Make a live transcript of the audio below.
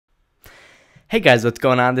Hey guys, what's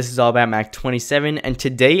going on? This is All About Mac 27, and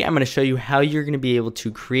today I'm going to show you how you're going to be able to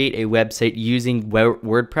create a website using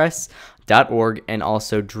Wordpress.org and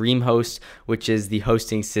also Dreamhost, which is the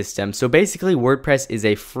hosting system. So basically, WordPress is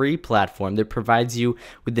a free platform that provides you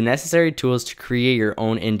with the necessary tools to create your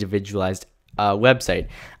own individualized website.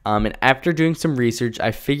 And after doing some research,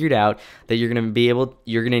 I figured out that you're going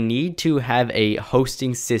to need to have a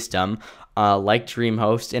hosting system like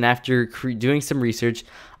Dreamhost. And after doing some research,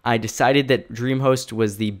 I decided that Dreamhost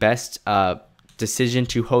was the best decision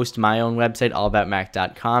to host my own website,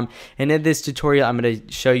 allaboutmac.com. And in this tutorial, I'm going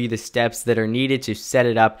to show you the steps that are needed to set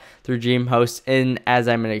it up through Dreamhost. And as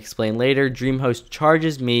I'm going to explain later, Dreamhost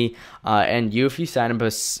charges me and you, if you sign up,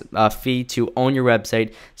 a fee to own your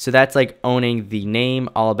website. So that's like owning the name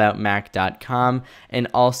allaboutmac.com and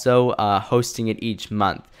also hosting it each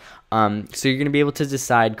month. So you're going to be able to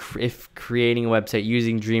decide if creating a website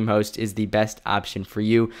using Dreamhost is the best option for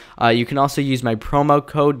you. You can also use my promo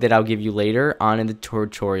code that I'll give you later on in the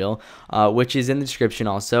tutorial, which is in the description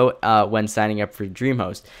also when signing up for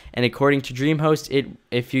Dreamhost. And according to Dreamhost,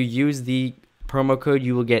 if you use the promo code,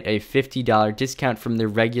 you will get a $50 discount from the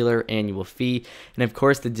regular annual fee. And of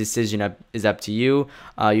course, the decision is up to you.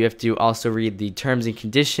 You have to also read the terms and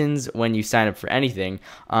conditions when you sign up for anything.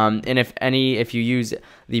 And if you use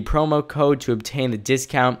the promo code to obtain the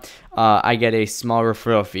discount, I get a small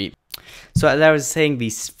referral fee. So as I was saying, the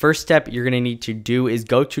first step you're going to need to do is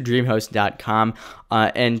go to dreamhost.com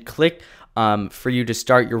and click for you to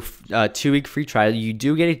start your 2-week free trial. You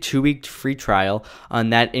do get a 2-week free trial,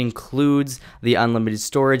 and that includes the unlimited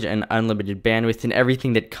storage and unlimited bandwidth and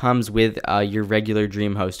everything that comes with your regular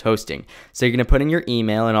Dreamhost hosting. So you're going to put in your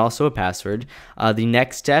email and also a password. The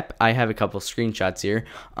next step, I have a couple screenshots here.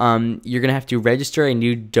 You're going to have to register a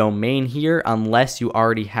new domain here unless you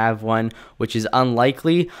already have one, which is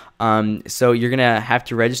unlikely. So you're going to have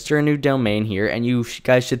to register a new domain here, and you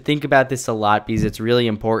guys should think about this a lot because it's really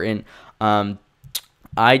important.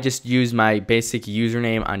 I just use my basic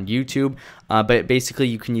username on YouTube, but basically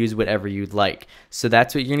you can use whatever you'd like. So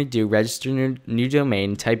that's what you're going to do. Register your new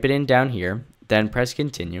domain, type it in down here, then press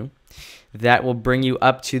continue. That will bring you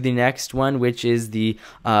up to the next one, which is the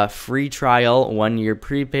free trial, 1-year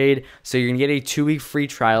prepaid. So you're going to get a 2-week free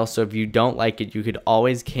trial. So if you don't like it, you could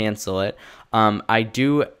always cancel it. I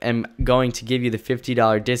am going to give you the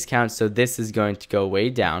 $50 discount, so this is going to go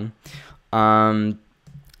way down.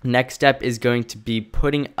 Next step is going to be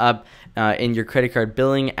putting up in your credit card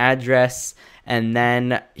billing address, and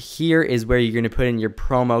then here is where you're going to put in your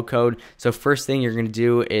promo code. So first thing you're going to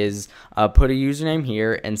do is put a username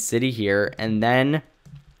here and city here, and then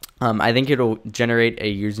I think it'll generate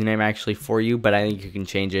a username actually for you, but I think you can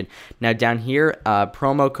change it. Now down here,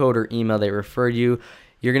 promo code or email they referred you,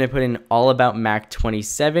 you're going to put in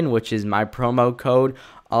allaboutmac27, which is my promo code.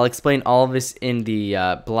 I'll explain all of this in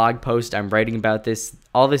the blog post I'm writing about this.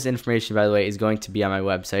 All this information, by the way, is going to be on my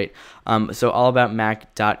website. So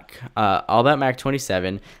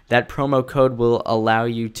allaboutmac27, that promo code will allow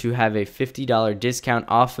you to have a $50 discount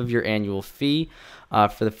off of your annual fee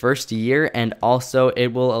for the first year, and also it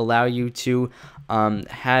will allow you to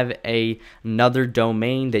have another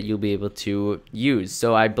domain that you'll be able to use.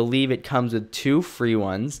 So I believe it comes with 2 free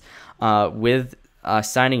ones with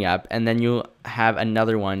signing up, and then you'll have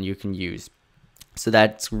another one you can use. So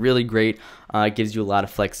that's really great. It gives you a lot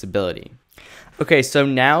of flexibility. Okay, so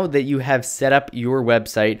now that you have set up your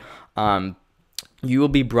website, you will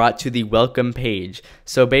be brought to the welcome page.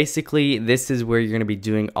 So basically, this is where you're going to be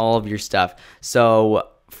doing all of your stuff. So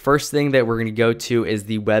first thing that we're going to go to is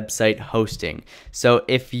the website hosting. So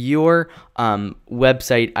if your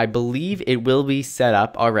website, I believe it will be set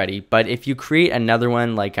up already, but if you create another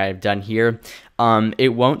one like I've done here,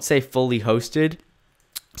 it won't say fully hosted.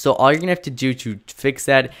 So all you're going to have to do to fix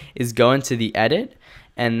that is go into the edit,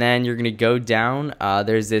 and then you're going to go down.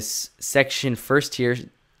 There's this section first here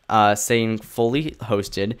saying fully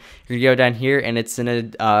hosted. You're going to go down here, and it's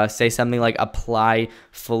going to say something like apply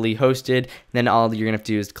fully hosted. Then all you're going to have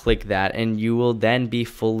to do is click that, and you will then be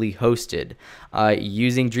fully hosted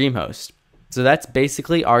using Dreamhost. So that's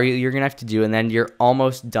basically all you're going to have to do, and then you're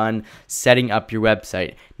almost done setting up your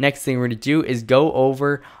website. Next thing we're going to do is go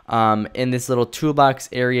over in this little toolbox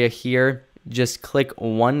area here, just click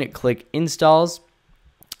one-click installs.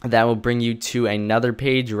 That will bring you to another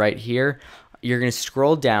page right here. You're going to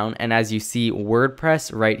scroll down, and as you see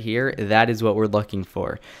WordPress right here, that is what we're looking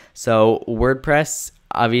for. So WordPress,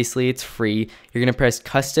 obviously it's free. You're going to press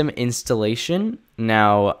custom installation.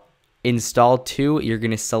 Now install to, you're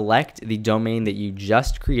going to select the domain that you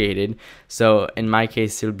just created. So in my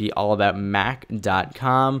case, it would be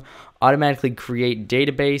allaboutmac.com. Automatically create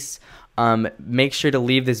database. make sure to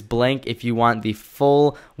leave this blank if you want the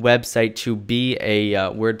full website to be a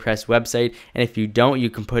WordPress website, and if you don't, you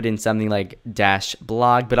can put in something like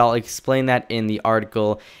 -blog, but I'll explain that in the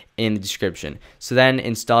article in the description. So then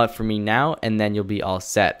install it for me now, and then you'll be all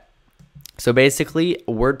set. So basically,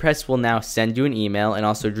 WordPress will now send you an email, and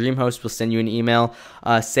also Dreamhost will send you an email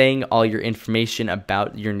saying all your information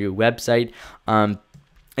about your new website.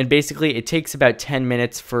 And basically, it takes about 10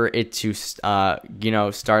 minutes for it to,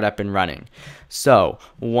 start up and running. So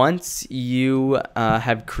once you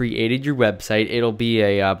have created your website, it'll be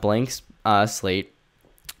a blank slate.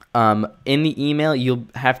 In the email, you'll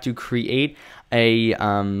have to create a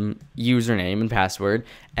username and password,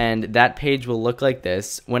 and that page will look like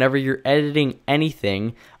this. Whenever you're editing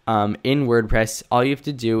anything in WordPress, all you have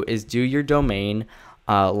to do is do your domain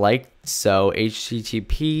like so,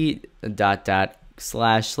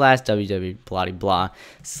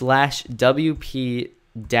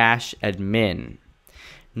 http://www/wp-admin.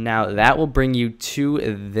 Now that will bring you to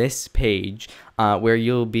this page where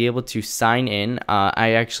you'll be able to sign in.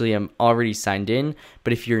 I actually am already signed in,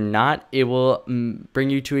 but if you're not, it will bring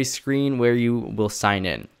you to a screen where you will sign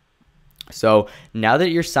in. So now that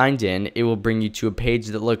you're signed in, it will bring you to a page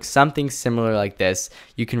that looks something similar like this.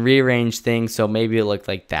 You can rearrange things, so maybe it looked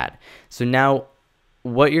like that. So now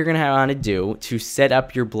what you're going to want to do to set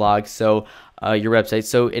up your blog, so your website,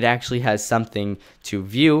 so it actually has something to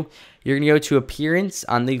view, you're going to go to Appearance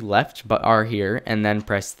on the left bar here, and then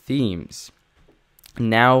press Themes.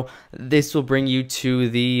 Now this will bring you to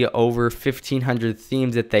the over 1,500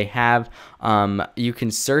 themes that they have. You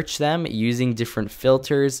can search them using different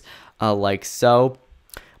filters like so,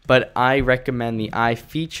 but I recommend the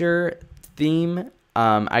iFeature theme.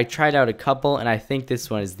 I tried out a couple, and I think this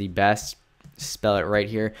one is the best. Spell it right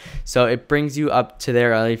here. So it brings you up to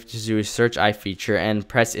there. All you have to do is search iFeature and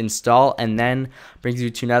press Install, and then brings you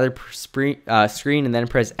to another screen, and then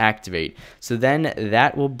press Activate. So then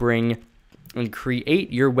that will bring and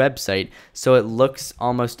create your website so it looks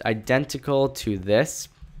almost identical to this.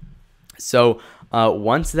 So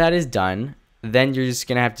once that is done, then you're just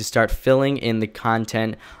gonna have to start filling in the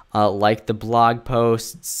content like the blog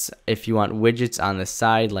posts. If you want widgets on the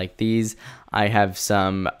side like these, I have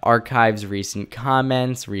some archives, recent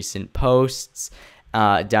comments, recent posts.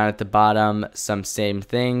 Down at the bottom, some same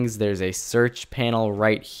things. There's a search panel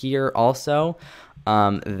right here also.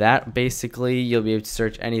 That basically you'll be able to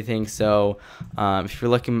search anything. So if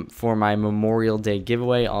you're looking for my Memorial Day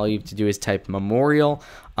giveaway, all you have to do is type memorial,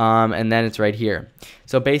 and then it's right here.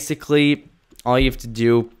 So basically all you have to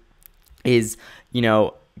do is,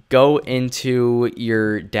 go into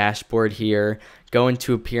your dashboard here, go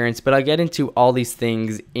into Appearance, but I'll get into all these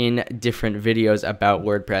things in different videos about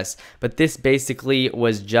WordPress. But this basically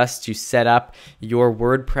was just to set up your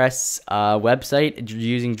WordPress website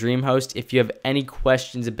using Dreamhost. If you have any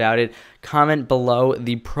questions about it, comment below.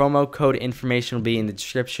 The promo code information will be in the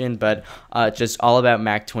description, but just all about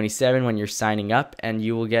Mac 27 when you're signing up, and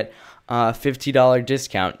you will get a $50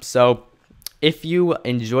 discount. So if you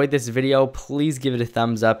enjoyed this video, please give it a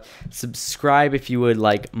thumbs up. Subscribe if you would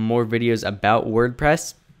like more videos about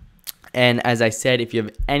WordPress. And as I said, if you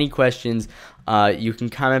have any questions, you can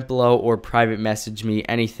comment below or private message me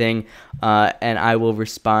anything, and I will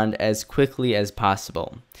respond as quickly as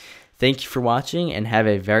possible. Thank you for watching, and have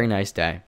a very nice day.